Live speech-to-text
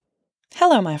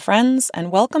Hello, my friends,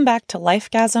 and welcome back to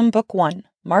Lifegasm Book 1,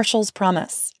 Marshall's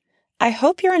Promise. I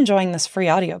hope you're enjoying this free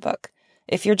audiobook.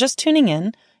 If you're just tuning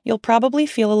in, you'll probably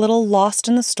feel a little lost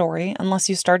in the story unless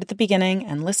you start at the beginning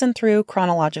and listen through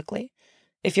chronologically.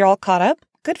 If you're all caught up,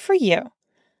 good for you.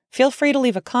 Feel free to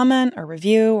leave a comment or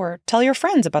review or tell your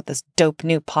friends about this dope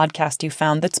new podcast you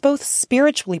found that's both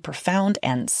spiritually profound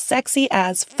and sexy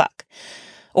as fuck.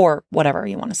 Or whatever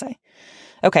you want to say.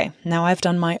 Okay, now I've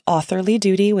done my authorly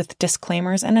duty with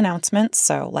disclaimers and announcements,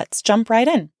 so let's jump right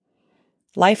in.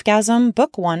 Lifegasm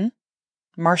Book 1,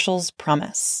 Marshall's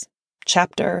Promise.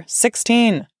 Chapter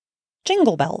 16,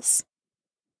 Jingle Bells.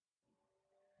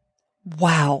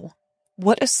 Wow,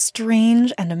 what a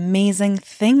strange and amazing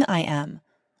thing I am.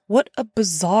 What a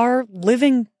bizarre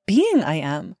living being I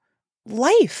am.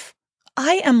 Life.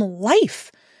 I am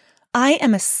life. I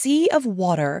am a sea of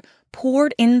water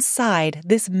poured inside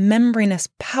this membranous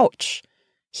pouch.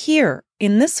 Here,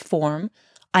 in this form,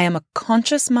 I am a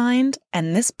conscious mind,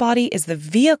 and this body is the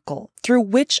vehicle through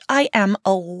which I am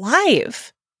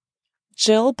alive.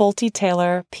 Jill Bolte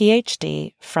Taylor,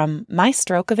 Ph.D., from My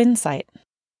Stroke of Insight.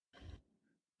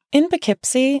 In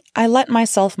Poughkeepsie, I let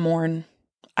myself mourn.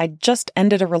 I'd just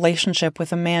ended a relationship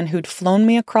with a man who'd flown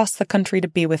me across the country to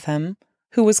be with him,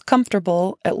 who was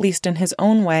comfortable, at least in his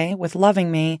own way, with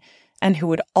loving me, and who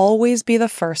would always be the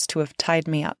first to have tied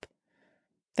me up.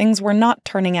 Things were not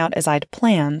turning out as I'd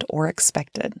planned or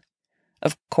expected.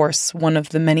 Of course, one of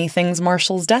the many things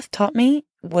Marshall's death taught me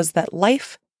was that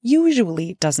life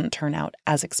usually doesn't turn out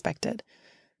as expected.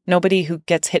 Nobody who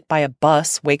gets hit by a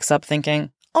bus wakes up thinking,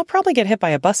 I'll probably get hit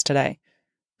by a bus today.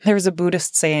 There's a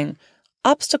Buddhist saying,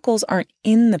 obstacles aren't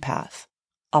in the path.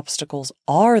 Obstacles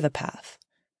are the path.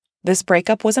 This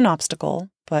breakup was an obstacle,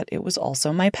 but it was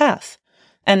also my path.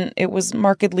 And it was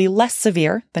markedly less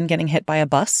severe than getting hit by a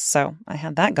bus, so I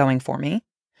had that going for me.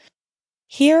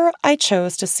 Here, I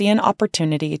chose to see an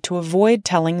opportunity to avoid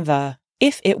telling the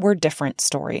if it were different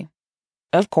story.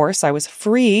 Of course, I was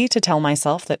free to tell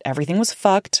myself that everything was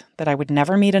fucked, that I would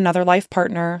never meet another life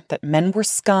partner, that men were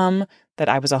scum, that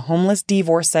I was a homeless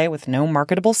divorcee with no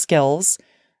marketable skills.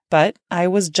 But I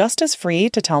was just as free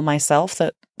to tell myself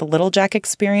that the Little Jack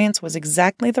experience was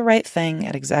exactly the right thing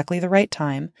at exactly the right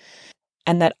time,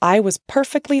 and that I was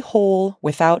perfectly whole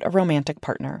without a romantic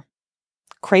partner.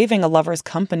 Craving a lover's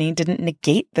company didn't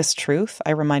negate this truth,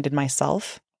 I reminded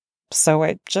myself. So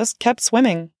I just kept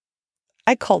swimming.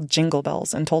 I called Jingle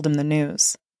Bells and told him the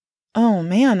news. Oh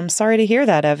man, I'm sorry to hear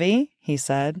that, Evie, he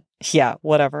said. Yeah,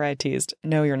 whatever, I teased.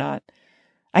 No, you're not.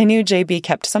 I knew JB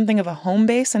kept something of a home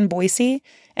base in Boise,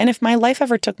 and if my life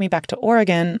ever took me back to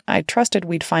Oregon, I trusted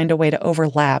we'd find a way to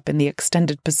overlap in the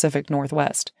extended Pacific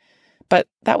Northwest. But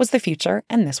that was the future,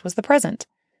 and this was the present.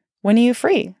 When are you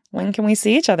free? When can we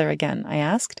see each other again? I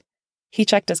asked. He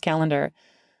checked his calendar.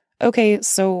 Okay,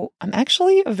 so I'm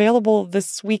actually available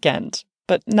this weekend,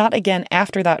 but not again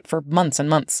after that for months and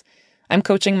months. I'm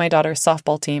coaching my daughter's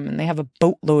softball team, and they have a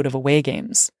boatload of away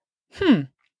games. It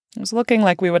was looking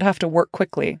like we would have to work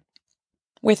quickly.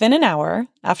 Within an hour,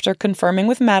 after confirming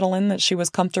with Madeline that she was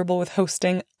comfortable with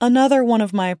hosting another one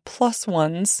of my plus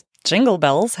ones, Jingle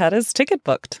Bells had his ticket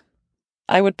booked.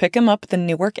 I would pick him up at the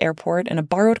Newark airport in a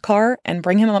borrowed car and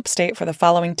bring him upstate for the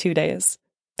following 2 days.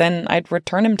 Then I'd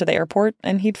return him to the airport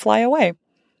and he'd fly away.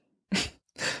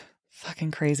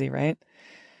 Fucking crazy, right?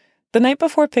 The night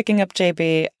before picking up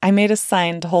JB, I made a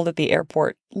sign to hold at the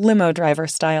airport, limo driver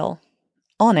style.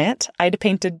 On it, I'd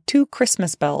painted 2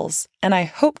 Christmas bells, and I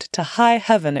hoped to high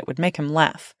heaven it would make him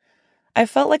laugh. I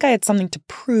felt like I had something to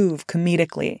prove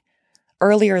comedically.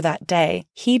 Earlier that day,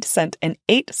 he'd sent an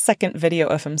 8-second video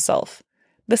of himself.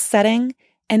 The setting,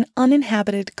 an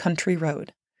uninhabited country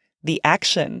road. The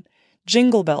action,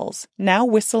 Jingle Bells, now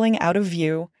whistling out of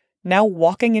view, now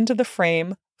walking into the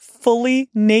frame, fully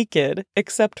naked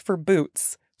except for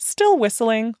boots, still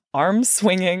whistling, arms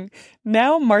swinging,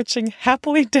 now marching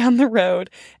happily down the road,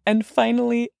 and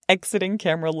finally exiting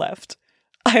camera left.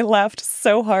 I laughed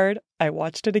so hard, I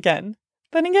watched it again.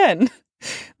 Then again.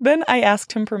 Then I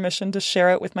asked him permission to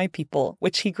share it with my people,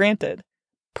 which he granted.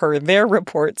 Per their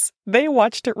reports, they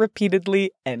watched it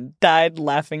repeatedly and died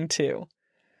laughing too.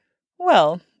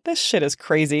 Well, this shit is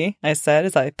crazy, I said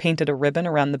as I painted a ribbon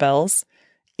around the bells.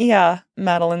 Yeah,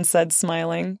 Madeline said,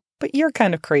 smiling, but you're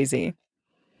kind of crazy.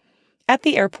 At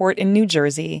the airport in New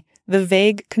Jersey, the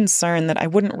vague concern that I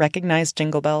wouldn't recognize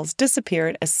Jingle Bells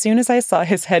disappeared as soon as I saw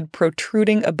his head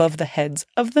protruding above the heads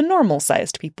of the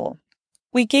normal-sized people.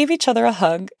 We gave each other a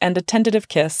hug and a tentative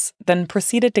kiss, then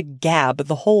proceeded to gab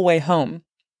the whole way home.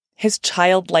 His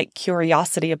childlike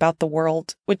curiosity about the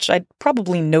world, which I'd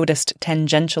probably noticed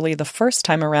tangentially the first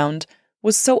time around,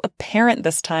 was so apparent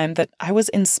this time that I was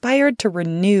inspired to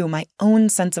renew my own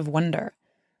sense of wonder.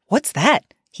 "What's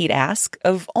that?" he'd ask,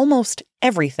 of almost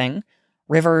everything.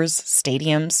 Rivers,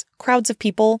 stadiums, crowds of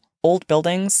people, old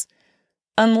buildings.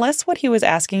 Unless what he was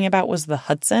asking about was the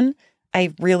Hudson,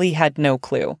 I really had no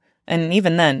clue, and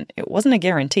even then, it wasn't a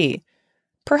guarantee.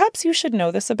 Perhaps you should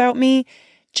know this about me.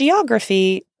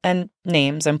 Geography, and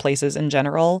names and places in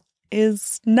general,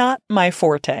 is not my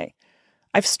forte.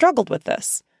 I've struggled with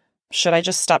this. Should I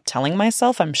just stop telling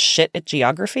myself I'm shit at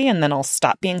geography and then I'll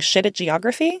stop being shit at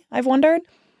geography? I've wondered.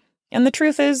 And the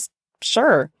truth is,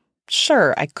 sure,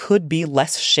 I could be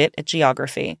less shit at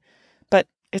geography. But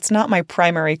it's not my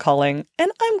primary calling,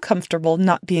 and I'm comfortable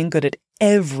not being good at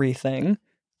everything,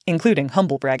 including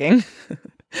humble bragging.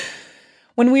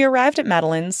 When we arrived at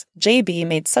Madeline's, JB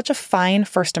made such a fine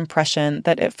first impression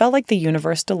that it felt like the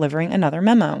universe delivering another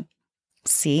memo.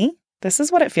 See, this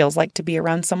is what it feels like to be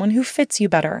around someone who fits you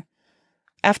better.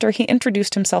 After he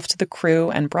introduced himself to the crew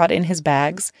and brought in his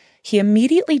bags, he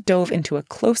immediately dove into a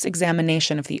close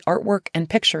examination of the artwork and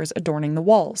pictures adorning the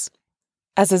walls.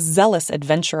 As a zealous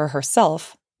adventurer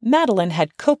herself, Madeline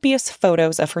had copious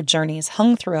photos of her journeys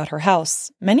hung throughout her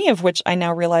house, many of which I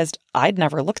now realized I'd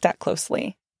never looked at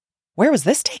closely. "Where was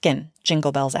this taken?"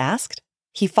 Jingle Bells asked.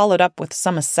 He followed up with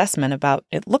some assessment about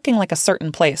it looking like a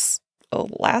certain place.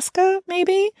 Alaska,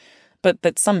 maybe? But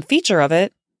that some feature of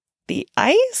it, the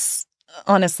ice?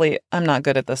 Honestly, I'm not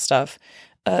good at this stuff.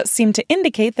 Seemed to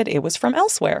indicate that it was from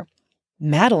elsewhere.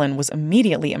 Madeline was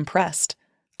immediately impressed.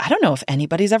 "I don't know if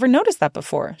anybody's ever noticed that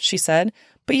before," she said,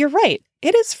 "but you're right.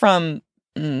 It is from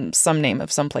some name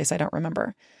of some place I don't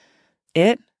remember."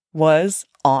 It was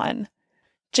on.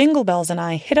 Jingle Bells and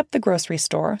I hit up the grocery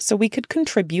store so we could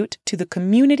contribute to the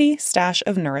community stash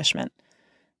of nourishment.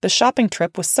 The shopping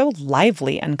trip was so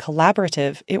lively and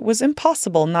collaborative, it was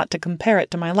impossible not to compare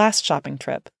it to my last shopping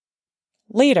trip.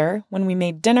 Later, when we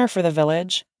made dinner for the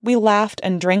village, we laughed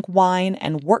and drank wine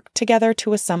and worked together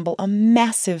to assemble a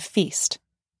massive feast.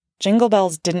 Jingle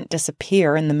Bells didn't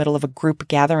disappear in the middle of a group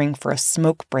gathering for a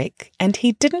smoke break, and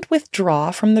he didn't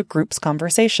withdraw from the group's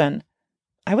conversation.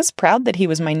 I was proud that he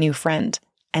was my new friend,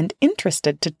 and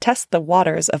interested to test the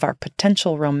waters of our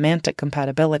potential romantic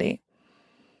compatibility.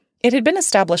 It had been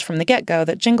established from the get-go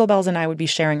that Jingle Bells and I would be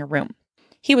sharing a room.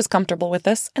 He was comfortable with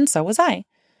this, and so was I.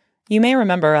 You may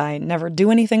remember I never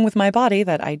do anything with my body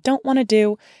that I don't want to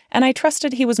do, and I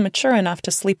trusted he was mature enough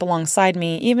to sleep alongside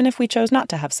me even if we chose not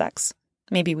to have sex.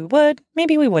 Maybe we would,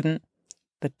 maybe we wouldn't.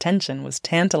 The tension was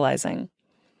tantalizing.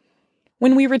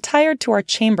 When we retired to our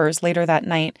chambers later that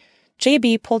night,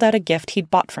 JB pulled out a gift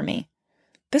he'd bought for me.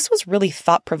 "This was really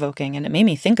thought-provoking, and it made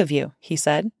me think of you," he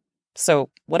said. So,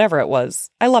 whatever it was,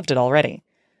 I loved it already.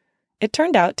 It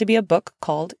turned out to be a book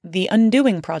called The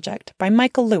Undoing Project by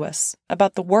Michael Lewis,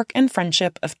 about the work and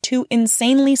friendship of two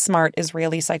insanely smart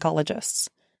Israeli psychologists.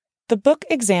 The book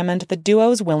examined the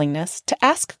duo's willingness to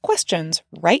ask questions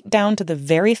right down to the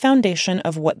very foundation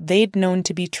of what they'd known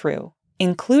to be true,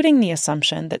 including the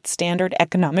assumption that standard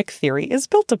economic theory is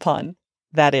built upon.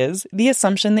 That is, the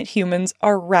assumption that humans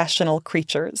are rational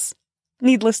creatures.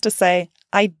 Needless to say,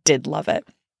 I did love it.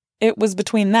 It was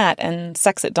between that and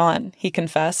Sex at Dawn, he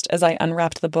confessed as I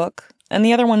unwrapped the book, and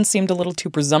the other one seemed a little too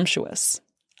presumptuous.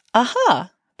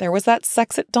 Aha! There was that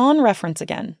Sex at Dawn reference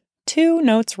again. 2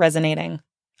 notes resonating.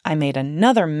 I made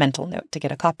another mental note to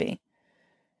get a copy.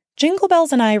 Jingle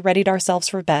Bells and I readied ourselves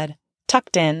for bed,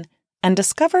 tucked in, and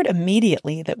discovered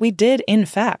immediately that we did, in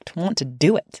fact, want to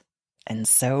do it. And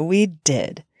so we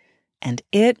did. And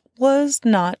it was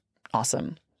not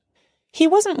awesome. He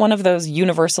wasn't one of those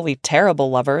universally terrible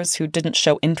lovers who didn't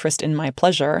show interest in my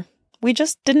pleasure. We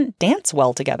just didn't dance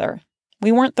well together.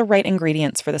 We weren't the right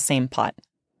ingredients for the same pot.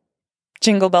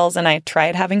 Jingle Bells and I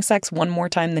tried having sex one more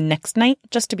time the next night,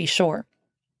 just to be sure.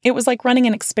 It was like running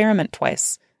an experiment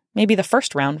twice. Maybe the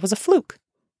first round was a fluke.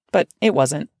 But it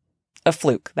wasn't. A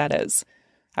fluke, that is.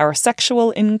 Our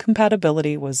sexual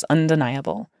incompatibility was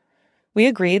undeniable. We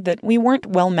agreed that we weren't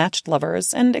well-matched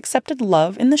lovers and accepted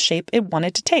love in the shape it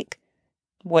wanted to take.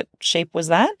 What shape was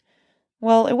that?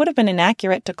 Well, it would have been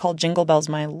inaccurate to call Jingle Bells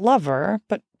my lover,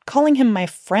 but calling him my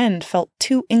friend felt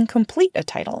too incomplete a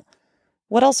title.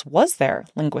 What else was there,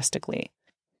 linguistically?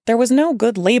 There was no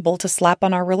good label to slap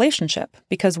on our relationship,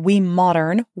 because we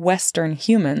modern, Western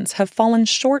humans have fallen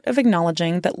short of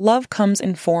acknowledging that love comes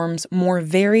in forms more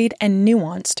varied and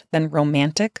nuanced than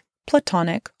romantic,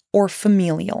 platonic, or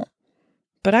familial.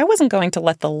 But I wasn't going to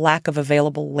let the lack of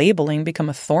available labeling become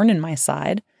a thorn in my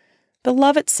side. The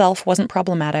love itself wasn't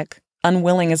problematic,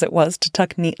 unwilling as it was to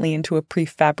tuck neatly into a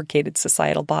prefabricated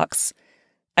societal box.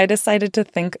 I decided to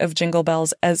think of Jingle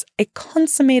Bells as a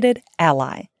consummated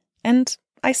ally, and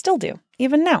I still do,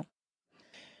 even now.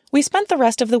 We spent the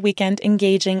rest of the weekend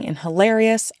engaging in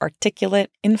hilarious,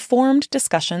 articulate, informed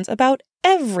discussions about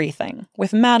everything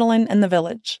with Madeline and the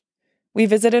village. We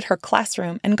visited her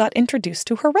classroom and got introduced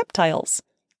to her reptiles.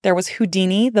 There was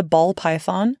Houdini, the ball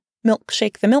python,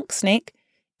 Milkshake the milk snake,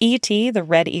 E.T., the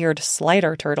red-eared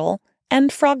slider turtle, and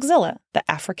Frogzilla, the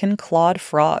African clawed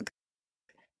frog.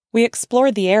 We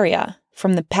explored the area,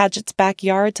 from the Paget's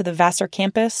backyard to the Vassar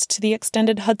campus to the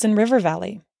extended Hudson River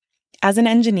Valley. As an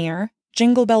engineer,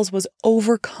 Jingle Bells was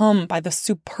overcome by the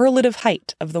superlative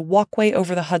height of the walkway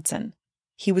over the Hudson.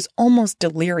 He was almost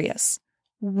delirious.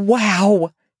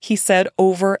 "Wow!" he said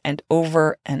over and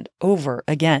over and over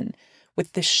again,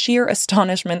 with the sheer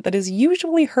astonishment that is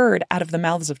usually heard out of the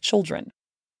mouths of children.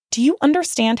 "Do you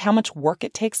understand how much work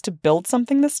it takes to build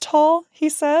something this tall?" he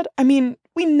said. "I mean,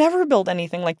 we never build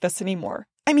anything like this anymore.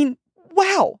 I mean,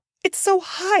 wow! It's so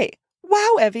high!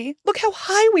 Wow, Evie! Look how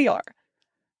high we are!"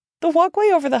 The walkway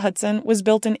over the Hudson was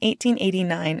built in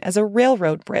 1889 as a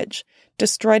railroad bridge,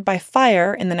 destroyed by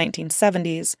fire in the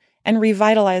 1970s, and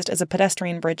revitalized as a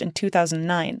pedestrian bridge in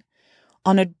 2009.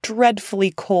 On a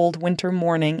dreadfully cold winter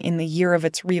morning in the year of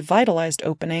its revitalized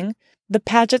opening, the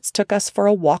Pagets took us for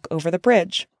a walk over the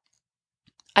bridge.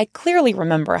 I clearly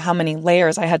remember how many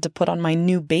layers I had to put on my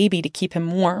new baby to keep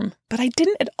him warm, but I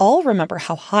didn't at all remember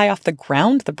how high off the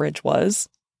ground the bridge was.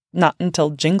 Not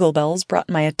until Jingle Bells brought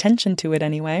my attention to it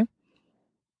anyway.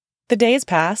 The days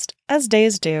passed, as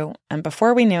days do, and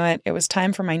before we knew it, it was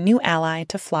time for my new ally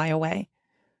to fly away.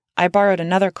 I borrowed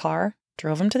another car,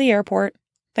 drove him to the airport,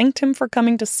 thanked him for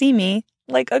coming to see me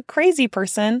like a crazy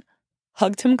person,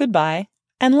 hugged him goodbye,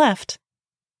 and left.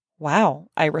 Wow,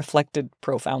 I reflected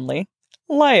profoundly.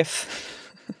 Life.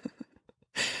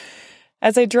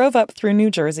 As I drove up through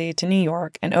New Jersey to New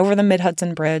York and over the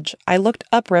Mid-Hudson Bridge, I looked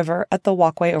upriver at the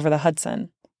walkway over the Hudson.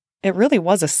 It really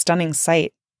was a stunning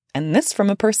sight, and this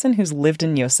from a person who's lived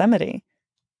in Yosemite.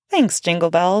 "Thanks, Jingle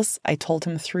Bells," I told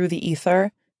him through the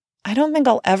ether. "I don't think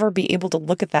I'll ever be able to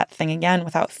look at that thing again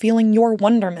without feeling your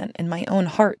wonderment in my own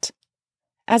heart."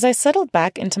 As I settled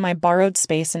back into my borrowed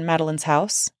space in Madeline's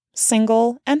house,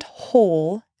 single and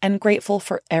whole and grateful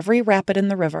for every rapid in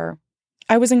the river,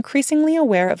 I was increasingly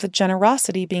aware of the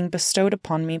generosity being bestowed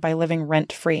upon me by living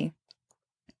rent-free.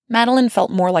 Madeline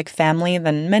felt more like family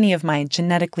than many of my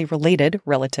genetically related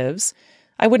relatives.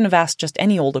 I wouldn't have asked just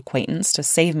any old acquaintance to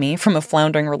save me from a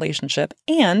floundering relationship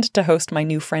and to host my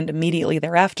new friend immediately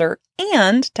thereafter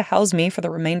and to house me for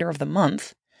the remainder of the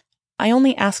month. I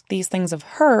only asked these things of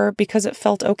her because it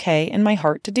felt okay in my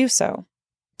heart to do so.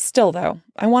 Still, though,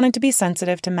 I wanted to be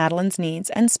sensitive to Madeline's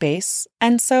needs and space,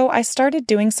 and so I started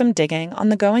doing some digging on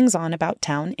the goings-on about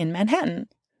town in Manhattan.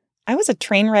 I was a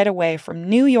train ride away from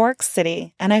New York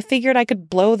City, and I figured I could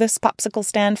blow this popsicle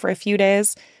stand for a few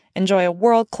days, enjoy a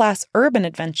world-class urban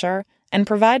adventure, and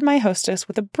provide my hostess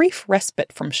with a brief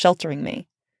respite from sheltering me.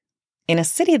 In a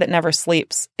city that never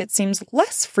sleeps, it seems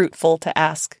less fruitful to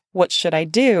ask, "What should I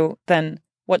do?" than,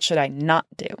 "What should I not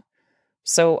do?"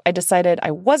 So I decided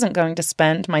I wasn't going to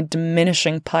spend my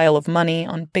diminishing pile of money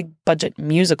on big-budget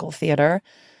musical theater.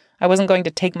 I wasn't going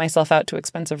to take myself out to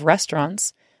expensive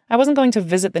restaurants. I wasn't going to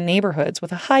visit the neighborhoods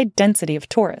with a high density of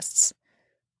tourists.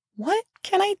 What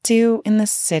can I do in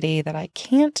this city that I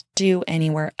can't do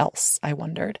anywhere else, I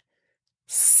wondered.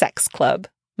 Sex club,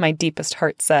 my deepest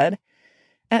heart said.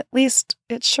 At least,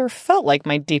 it sure felt like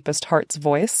my deepest heart's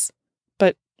voice.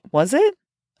 But was it?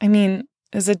 I mean,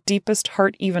 is a deepest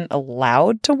heart even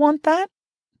allowed to want that?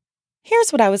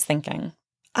 Here's what I was thinking.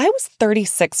 I was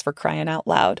 36 for crying out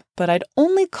loud, but I'd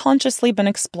only consciously been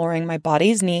exploring my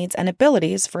body's needs and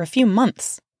abilities for a few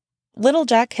months. Little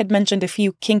Jack had mentioned a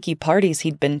few kinky parties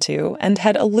he'd been to and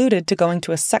had alluded to going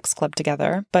to a sex club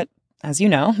together, but as you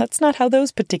know, that's not how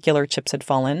those particular chips had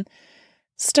fallen.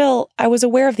 Still, I was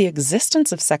aware of the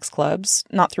existence of sex clubs,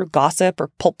 not through gossip or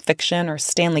Pulp Fiction or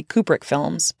Stanley Kubrick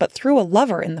films, but through a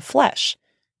lover in the flesh.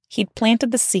 He'd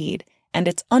planted the seed, and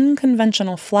its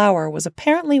unconventional flower was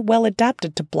apparently well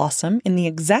adapted to blossom in the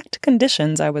exact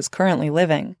conditions I was currently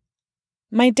living.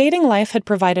 My dating life had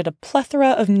provided a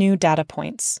plethora of new data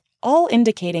points, all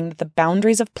indicating that the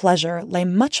boundaries of pleasure lay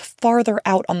much farther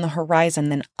out on the horizon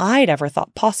than I'd ever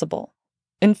thought possible.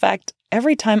 In fact,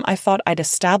 every time I thought I'd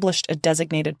established a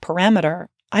designated parameter,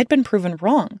 I'd been proven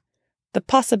wrong. The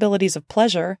possibilities of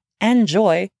pleasure and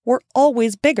joy were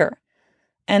always bigger.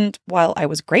 And while I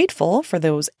was grateful for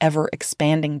those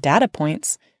ever-expanding data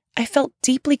points, I felt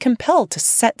deeply compelled to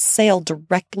set sail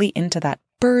directly into that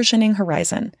burgeoning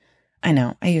horizon. I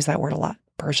know, I use that word a lot,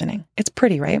 burgeoning. It's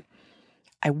pretty, right?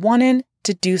 I wanted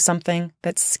to do something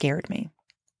that scared me.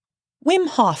 Wim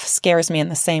Hof scares me in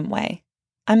the same way.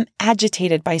 I'm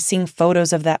agitated by seeing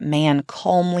photos of that man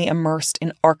calmly immersed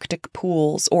in Arctic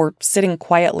pools or sitting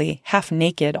quietly, half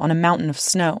naked, on a mountain of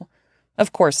snow.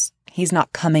 Of course, he's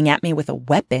not coming at me with a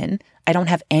weapon. I don't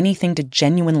have anything to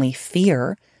genuinely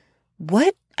fear.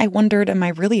 What, I wondered, am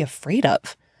I really afraid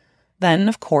of? Then,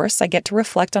 of course, I get to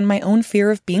reflect on my own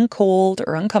fear of being cold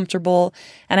or uncomfortable,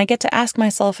 and I get to ask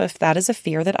myself if that is a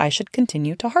fear that I should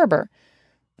continue to harbor.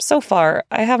 So far,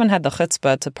 I haven't had the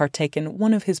chutzpah to partake in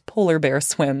one of his polar bear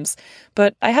swims,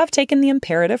 but I have taken the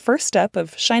imperative first step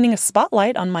of shining a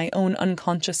spotlight on my own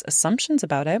unconscious assumptions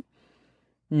about it.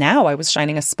 Now I was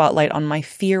shining a spotlight on my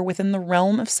fear within the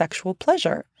realm of sexual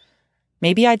pleasure.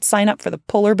 Maybe I'd sign up for the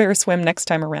polar bear swim next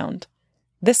time around.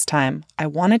 This time, I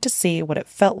wanted to see what it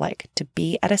felt like to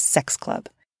be at a sex club.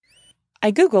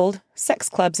 I Googled sex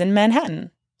clubs in Manhattan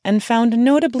and found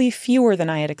notably fewer than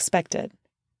I had expected.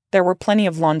 There were plenty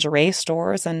of lingerie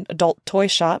stores and adult toy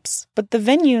shops, but the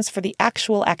venues for the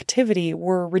actual activity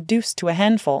were reduced to a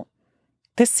handful.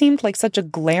 This seemed like such a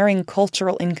glaring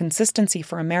cultural inconsistency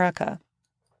for America.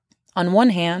 On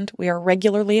one hand, we are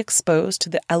regularly exposed to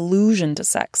the allusion to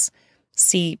sex.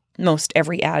 See most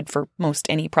every ad for most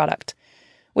any product.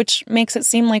 Which makes it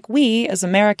seem like we, as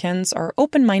Americans, are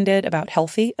open-minded about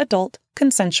healthy, adult,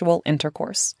 consensual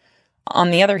intercourse.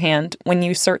 On the other hand, when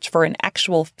you search for an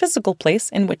actual physical place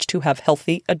in which to have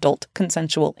healthy, adult,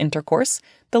 consensual intercourse,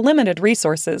 the limited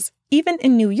resources, even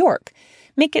in New York,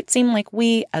 make it seem like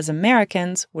we, as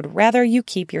Americans, would rather you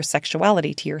keep your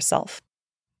sexuality to yourself.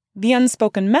 The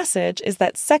unspoken message is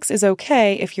that sex is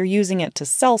okay if you're using it to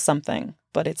sell something,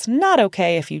 but it's not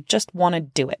okay if you just want to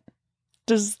do it.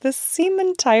 Does this seem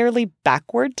entirely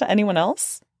backward to anyone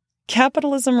else?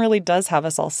 Capitalism really does have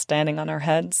us all standing on our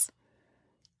heads.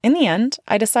 In the end,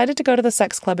 I decided to go to the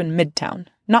sex club in Midtown,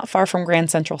 not far from Grand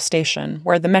Central Station,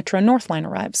 where the Metro North Line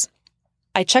arrives.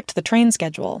 I checked the train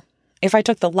schedule. If I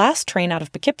took the last train out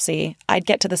of Poughkeepsie, I'd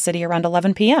get to the city around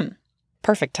 11 p.m.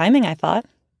 Perfect timing, I thought.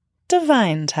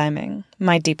 Divine timing,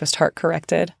 my deepest heart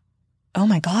corrected. Oh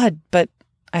my God, but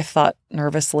I thought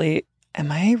nervously,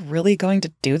 am I really going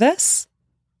to do this?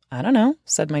 I don't know,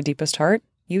 said my deepest heart.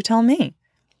 You tell me.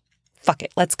 Fuck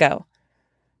it, let's go.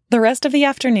 The rest of the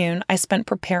afternoon I spent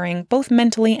preparing both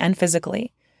mentally and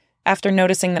physically. After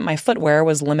noticing that my footwear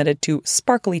was limited to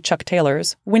sparkly Chuck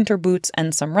Taylors, winter boots,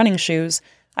 and some running shoes,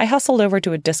 I hustled over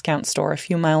to a discount store a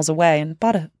few miles away and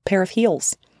bought a pair of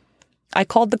heels. I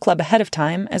called the club ahead of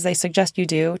time, as they suggest you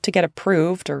do, to get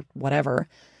approved or whatever.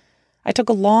 I took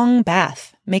a long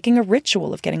bath, making a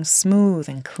ritual of getting smooth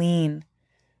and clean.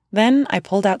 Then I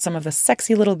pulled out some of the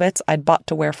sexy little bits I'd bought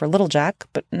to wear for Little Jack,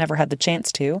 but never had the chance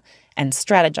to, and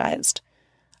strategized.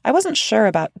 I wasn't sure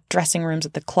about dressing rooms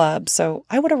at the club, so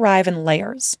I would arrive in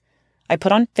layers. I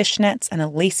put on fishnets and a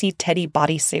lacy teddy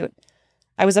bodysuit.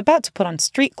 I was about to put on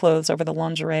street clothes over the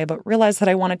lingerie, but realized that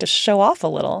I wanted to show off a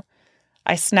little.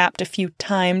 I snapped a few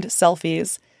timed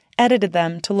selfies, edited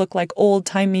them to look like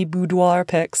old-timey boudoir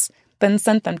pics, then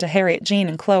sent them to Harriet Jean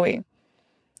and Chloe.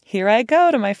 Here I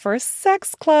go to my first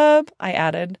sex club, I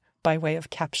added, by way of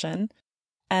caption.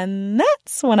 And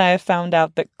that's when I found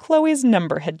out that Chloe's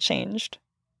number had changed.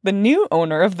 The new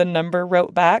owner of the number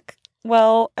wrote back,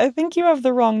 "Well, I think you have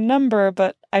the wrong number,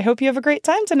 but I hope you have a great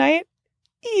time tonight."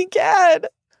 Egad!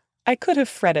 I could have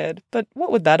fretted, but what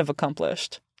would that have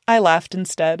accomplished? I laughed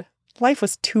instead. Life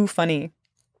was too funny.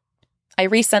 I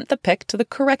resent the pic to the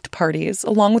correct parties,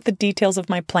 along with the details of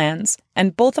my plans,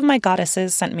 and both of my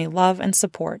goddesses sent me love and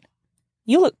support.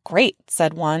 "You look great,"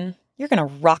 said one. "You're gonna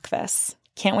rock this."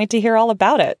 "Can't wait to hear all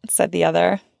about it," said the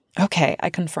other. "Okay," I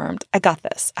confirmed. "I got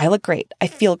this. I look great. I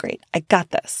feel great. I got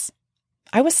this."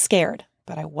 I was scared,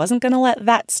 but I wasn't gonna let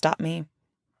that stop me.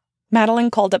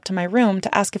 Madeline called up to my room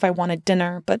to ask if I wanted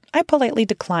dinner, but I politely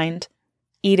declined.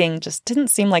 Eating just didn't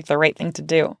seem like the right thing to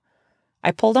do.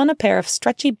 I pulled on a pair of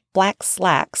stretchy black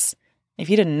slacks. If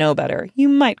you didn't know better, you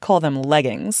might call them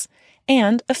leggings,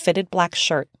 and a fitted black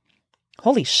shirt.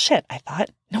 Holy shit, I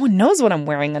thought. No one knows what I'm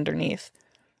wearing underneath.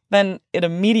 Then it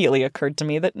immediately occurred to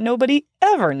me that nobody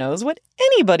ever knows what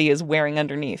anybody is wearing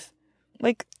underneath.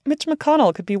 Like, Mitch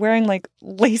McConnell could be wearing,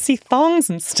 lacy thongs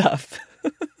and stuff.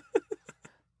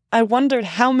 I wondered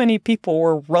how many people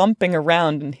were romping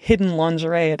around in hidden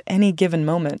lingerie at any given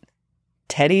moment.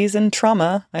 Teddies and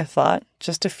trauma, I thought,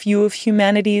 just a few of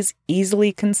humanity's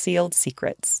easily concealed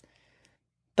secrets.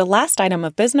 The last item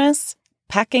of business,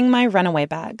 packing my runaway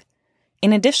bag.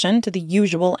 In addition to the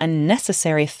usual and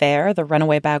necessary fare the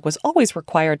runaway bag was always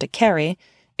required to carry,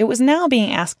 it was now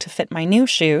being asked to fit my new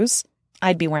shoes,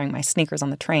 I'd be wearing my sneakers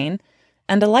on the train,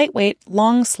 and a lightweight,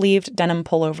 long-sleeved denim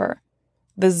pullover.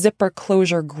 The zipper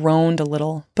closure groaned a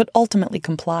little, but ultimately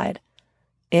complied.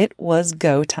 It was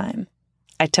go time.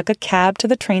 I took a cab to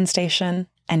the train station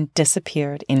and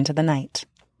disappeared into the night.